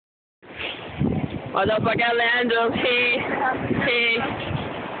Motherfucker Orlando, hey.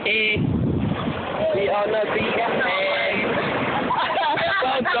 We on the beat, man.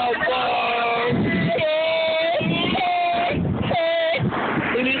 Go. Hey.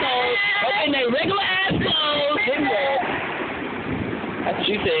 We need those in their regular ass clothes. Get wet. That's what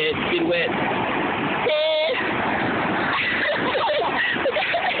you said. Get wet. Hey.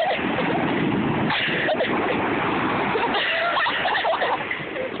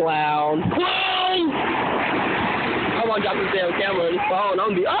 Clown. I'm gonna drop this damn camera on his phone. I'm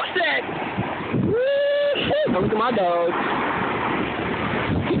gonna be upset. Come to my dog.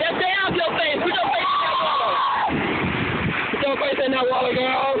 Keep that thing out of your face. Put your face in that water. Put your face in that water,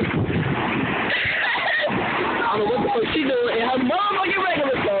 girl. I don't know what the fuck she doing in her motherfucking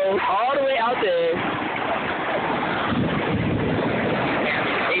regular clothes all the way out there.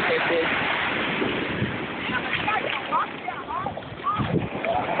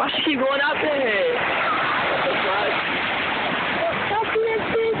 Why she keep going out there?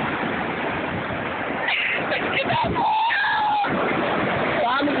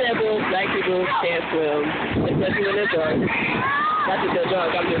 Prime example, black people can't swim, especially when they're drunk. That's if they're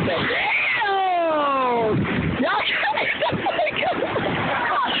drunk, I'm just saying. Damn! Y'all shit!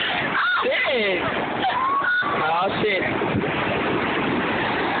 Oh shit.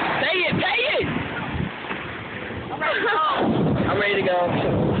 Say it! I'm ready to go.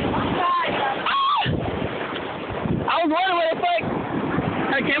 I was wondering where the fuck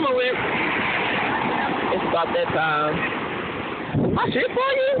her camera went. It's about that time. My shit for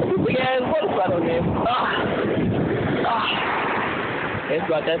you? We got water slide on there. It's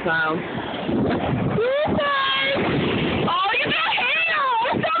about that time. Oh, you got hair!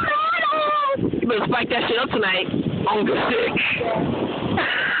 What's up, man? You better spike that shit up tonight. On the stick.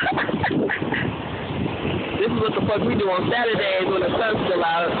 This is what the fuck we do on Saturdays when the sun's still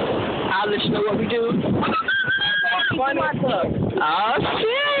out. I'll let you know what we do. Oh,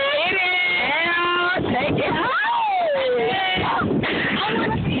 shit! Take it home!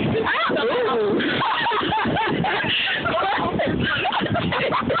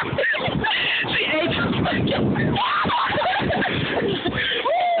 She ate your fucking...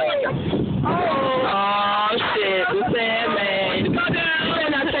 Oh, shit. The Sandman. You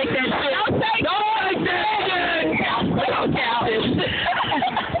cannot take that shit. Don't take that shit! Don't count it.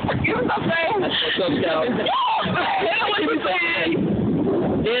 You know what I'm saying? That's what's up, Cal.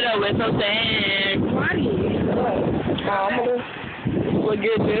 Ditto with some sand. Look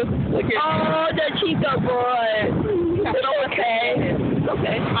good, too. Look good. Oh, the Chica boy. It's okay. It's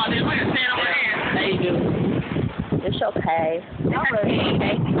okay. Oh, there's like a sand over there. There you do. It's okay.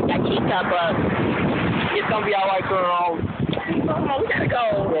 That Chica boy. It's gonna be alright, girl. We gotta go.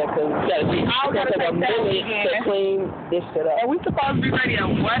 Yeah, because we gotta take a minute to clean this shit up. Are we supposed to be ready at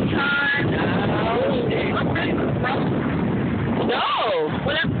what time? No.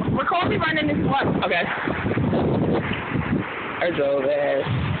 We're calling running this one. Okay. Her drove ass.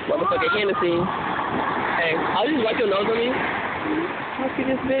 Motherfucking Hennessy. Hey, I'll just wipe your nose on me. Look at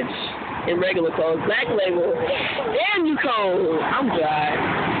this bitch. In regular clothes. Black label. Damn, you cold. I'm dry.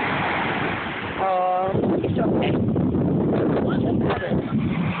 It's okay.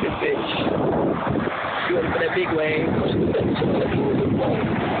 This bitch. You went for that big wave.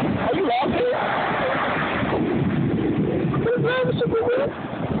 Are you laughing?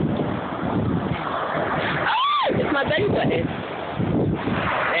 It's my belly button.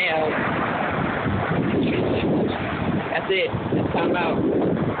 Damn. That's it. It's time out.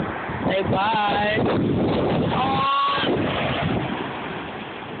 Say bye.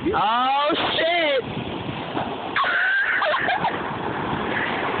 Oh shit.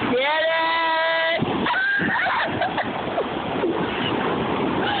 Get it.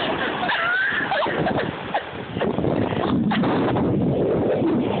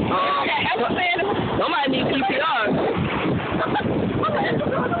 Somebody needs CPR.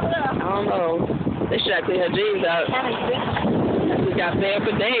 I don't know. They should have cleaned her jeans out. She got sand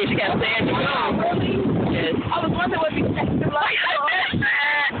for days. She got sand to go. Yes. I was wondering what you texted like.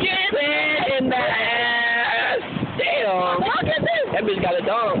 Get sand in the ass. Damn. Look at this. That bitch got a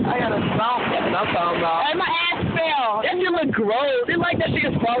dog. I got a dog. That's what I'm talking about. And my ass fell. That shit look gross. It's like that shit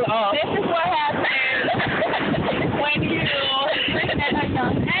is falling off. This is what happens when you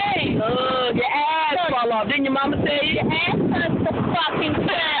hey. Your ass fall off. Didn't your mama tell you? Your ass turns to fucking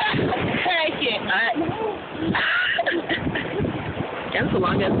crap. Take it. That's a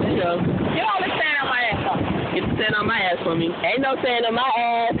long ass video. You always stand on my ass. Get the sand on my ass for me. Ain't no sand on my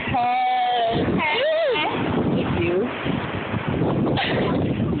ass. Hey. Thank you.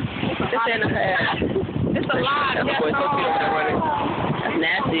 Just sand on her ass. It's a lot. That's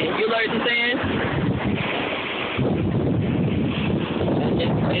nasty. You allergic to sand?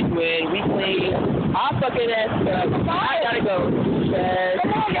 kids win, we clean. Our fucking ass up. I gotta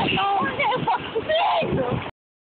go.